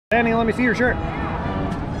Kenny, let me see your shirt.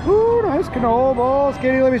 Ooh, nice Knoebels.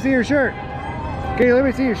 Katie, let me see your shirt. Katie, let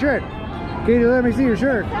me see your shirt. Katie, let me see your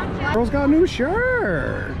shirt. Girls got new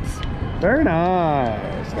shirts. Very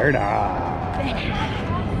nice. Very nice.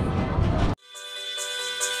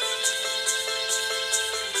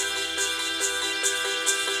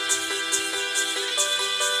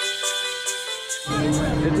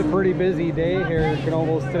 It's a pretty busy day here at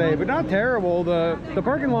Knoebels today, but not terrible. The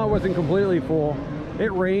parking lot wasn't completely full.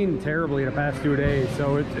 It rained terribly the past 2 days,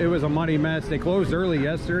 so it was a muddy mess. They closed early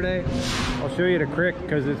yesterday. I'll show you the creek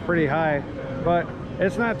because it's pretty high, but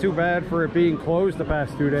it's not too bad for it being closed the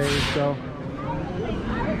past 2 days. So,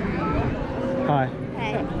 hi.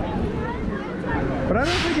 Hey. But I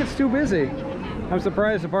don't think it's too busy. I'm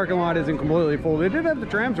surprised the parking lot isn't completely full. They did have the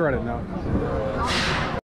trams running though.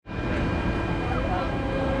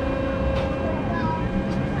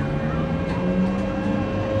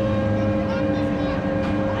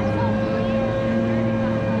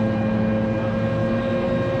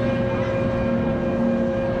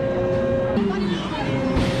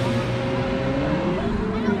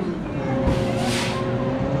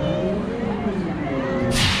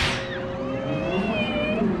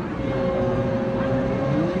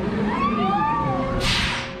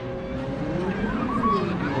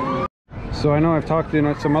 So I know I've talked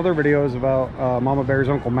in some other videos about Mama Bear's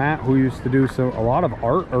Uncle Matt, who used to do a lot of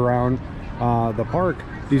art around the park.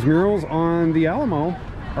 These murals on the Alamo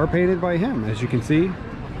are painted by him. As you can see,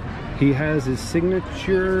 he has his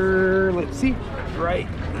signature, let's see, right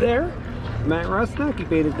there. Matt Rusnak, he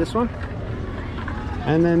painted this one.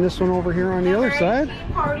 And then this one over here on the other side.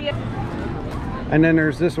 And then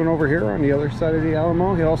there's this one over here on the other side of the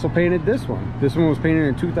Alamo. He also painted this one. This one was painted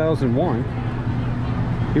in 2001.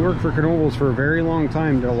 He worked for Knoebels for a very long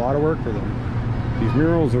time, did a lot of work for them. These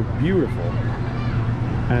murals are beautiful.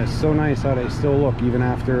 And it's so nice how they still look even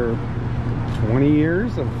after 20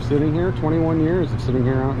 years of sitting here, 21 years of sitting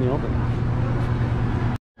here out in the open.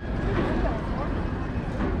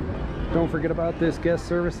 Don't forget about this guest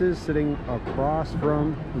services sitting across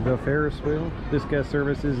from the Ferris wheel. This guest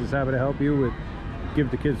services is happy to help you with Give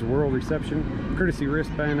the Kids the World reception, courtesy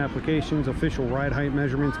wristband applications, official ride height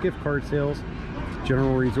measurements, gift card sales,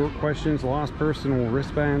 general resort questions, lost personal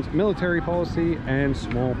wristbands, military policy, and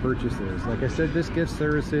small purchases. Like I said, this gift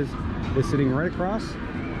services is sitting right across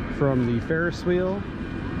from the Ferris wheel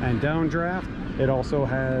and downdraft. It also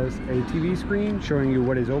has a TV screen showing you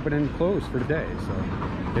what is open and closed for the day.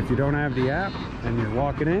 So if you don't have the app and you're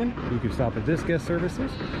walking in, you can stop at this guest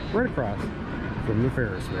services right across from the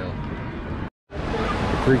Ferris wheel.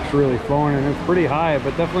 The creek's really flowing and it's pretty high,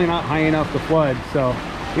 but definitely not high enough to flood. So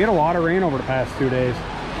we had a lot of rain over the past 2 days.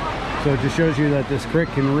 So it just shows you that this creek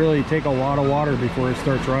can really take a lot of water before it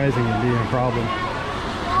starts rising and being a problem.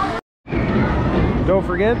 Don't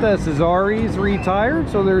forget that Cesari's retired,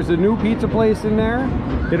 so there's a new pizza place in there.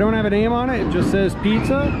 They don't have a name on it, it just says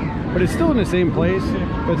pizza, but it's still in the same place.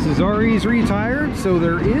 But Cesari's retired, so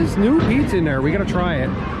there is new pizza in there. We gotta try it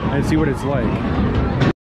and see what it's like.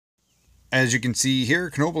 As you can see here,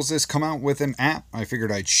 Knoebels has come out with an app. I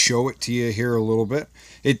figured I'd show it to you here a little bit.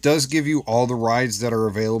 It does give you all the rides that are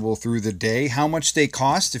available through the day, how much they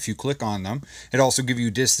cost if you click on them. It also gives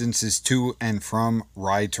you distances to and from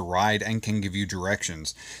ride to ride and can give you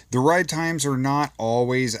directions. The ride times are not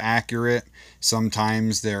always accurate.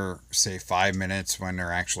 Sometimes they're, say, 5 minutes when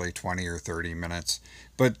they're actually 20 or 30 minutes.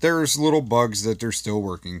 But there's little bugs that they're still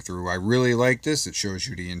working through. I really like this. It shows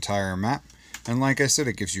you the entire map. And like I said,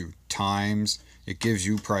 it gives you times, it gives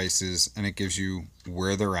you prices, and it gives you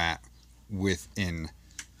where they're at within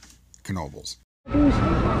Knoebels.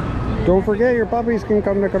 Don't forget your puppies can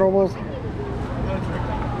come to Knoebels.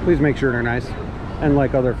 Please make sure they're nice and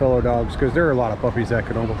like other fellow dogs, because there are a lot of puppies at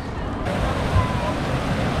Knoebels.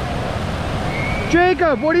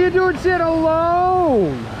 Jacob, what are you doing sitting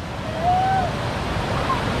alone?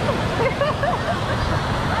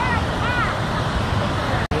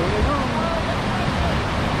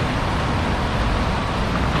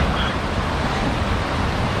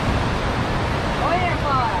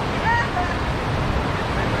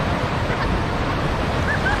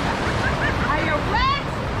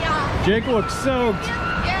 Jake looks soaked.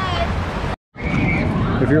 Yes.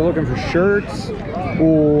 If you're looking for shirts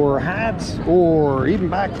or hats or even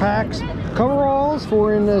backpacks, coveralls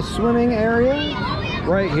for in the swimming area,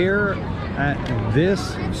 right here at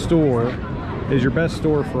this store is your best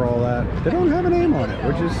store for all that. They don't have a name on it,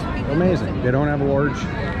 which is amazing. They don't have a large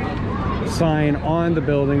sign on the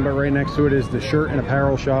building, but right next to it is the shirt and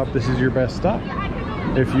apparel shop. This is your best stop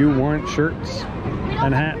if you want shirts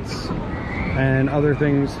and hats and other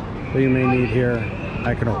things that you may need here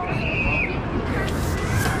at Knoebels.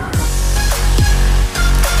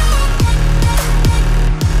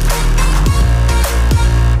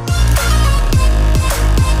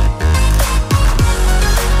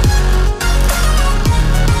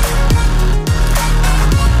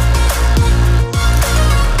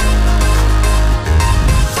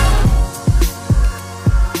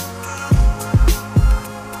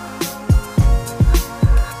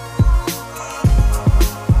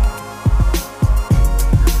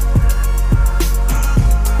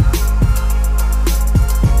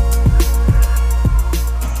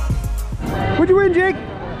 you win, Jake?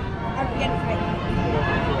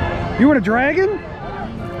 You want a dragon?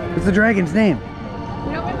 What's the dragon's name?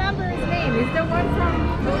 We don't remember his name. He's the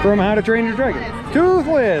one From How to Train Your Dragon.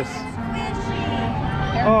 Toothless.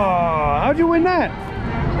 Oh, how'd you win that?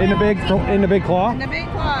 In the big claw? In the big claw,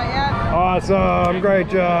 yeah. Awesome, great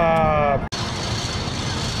job.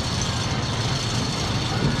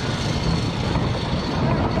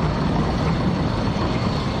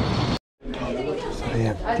 So they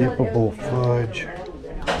have dippable fudge.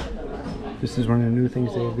 This is one of the new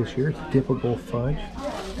things they have this year. It's dippable fudge.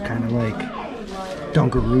 It's kind of like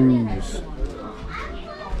Dunkaroos.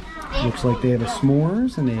 Looks like they have a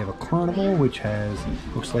s'mores and they have a carnival, which has,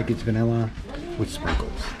 looks like it's vanilla with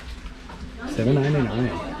sprinkles.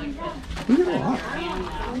 $7.99. We get a lot.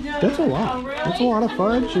 That's a lot. That's a lot of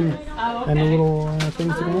fudge and the little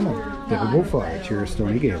things that go in there. Dippable fudge here at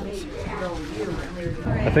Stony Gables.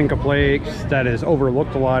 I think a place that is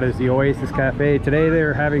overlooked a lot is the Oasis Cafe. Today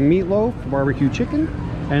they're having meatloaf, barbecue chicken,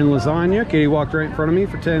 and lasagna. Katie walked right in front of me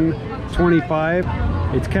for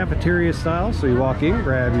 $10.25. It's cafeteria style, so you walk in,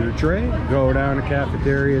 grab your tray, go down a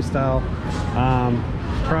cafeteria style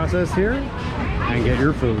process here, and get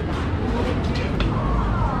your food.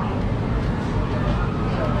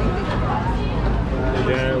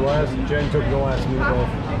 Yeah, Jen took the last meatloaf.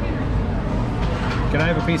 Can I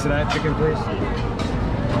have a piece of that chicken, please?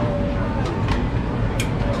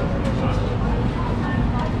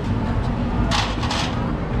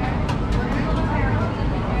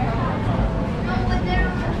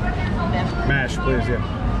 Mash, please, yeah.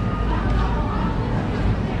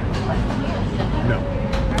 No.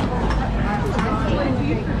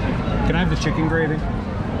 Can I have the chicken gravy?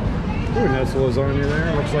 Ooh, nice lasagna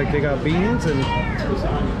there. Looks like they got beans and...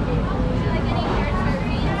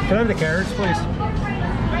 Can I have the carrots, please?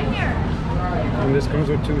 And this comes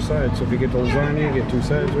with 2 sides. So if you get the lasagna, you get 2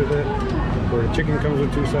 sides with it. Or the chicken comes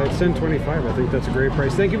with 2 sides. $10.25. I think that's a great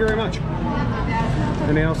price. Thank you very much.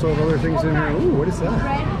 And they also have other things in here. Ooh, what is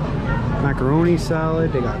that? Macaroni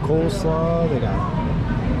salad. They got coleslaw. They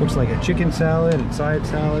got, looks like a chicken salad and side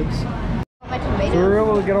salads. So we were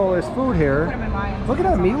able to get all this food here. Look at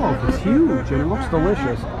that meatloaf. It's huge and it looks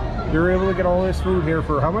delicious. You were able to get all this food here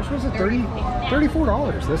for, how much was it?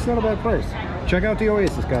 $34. That's not a bad price. Check out the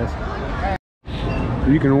Oasis, guys.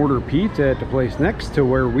 You can order pizza at the place next to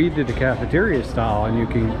where we did the cafeteria style, and you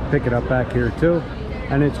can pick it up back here too.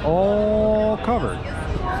 And it's all covered.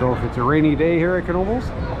 So if it's a rainy day here at Knoebels,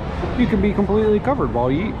 you can be completely covered while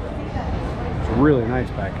you eat. It's really nice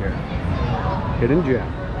back here. Hidden gem.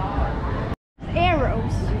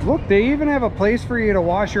 Arrows. Look, they even have a place for you to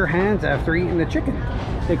wash your hands after eating the chicken.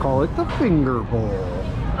 They call it the finger bowl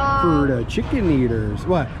for the chicken eaters.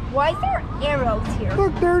 What? Why is there arrows here?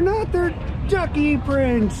 Look, they're not. They're ducky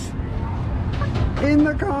prints in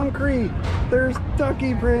the concrete. There's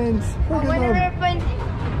ducky prints. Look at them.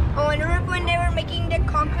 I wonder if when they were making the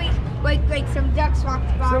concrete, like some ducks walked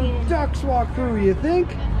by. Some ducks walk through, you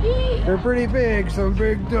think? They're pretty big. Some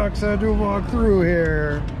big ducks had to walk through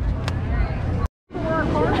here.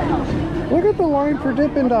 Look at the line for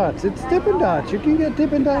Dippin' Dots. It's Dippin' Dots. You can get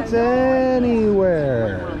Dippin' Dots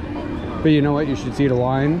anywhere. But you know what? You should see the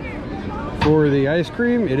line for the ice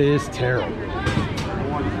cream. It is terrible.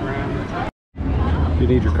 If you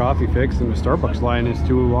need your coffee fixed and the Starbucks line is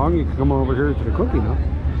too long, you can come over here to the cookie now.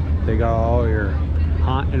 They got all your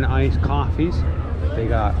hot and iced coffees. They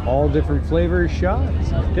got all different flavors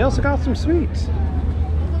shots. They also got some sweets.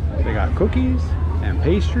 They got cookies and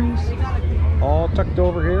pastries all tucked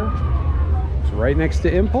over here. It's right next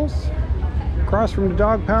to Impulse, across from the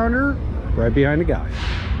Dog Pounder, right behind the guy.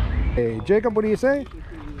 Hey, Jacob, what do you say?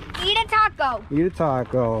 Eat a taco. Eat a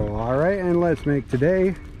taco. All right, and let's make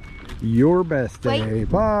today your best day. Wait.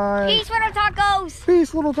 Bye. Peace, little tacos.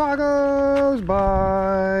 Peace, little tacos.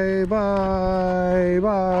 Bye, bye,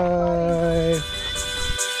 bye.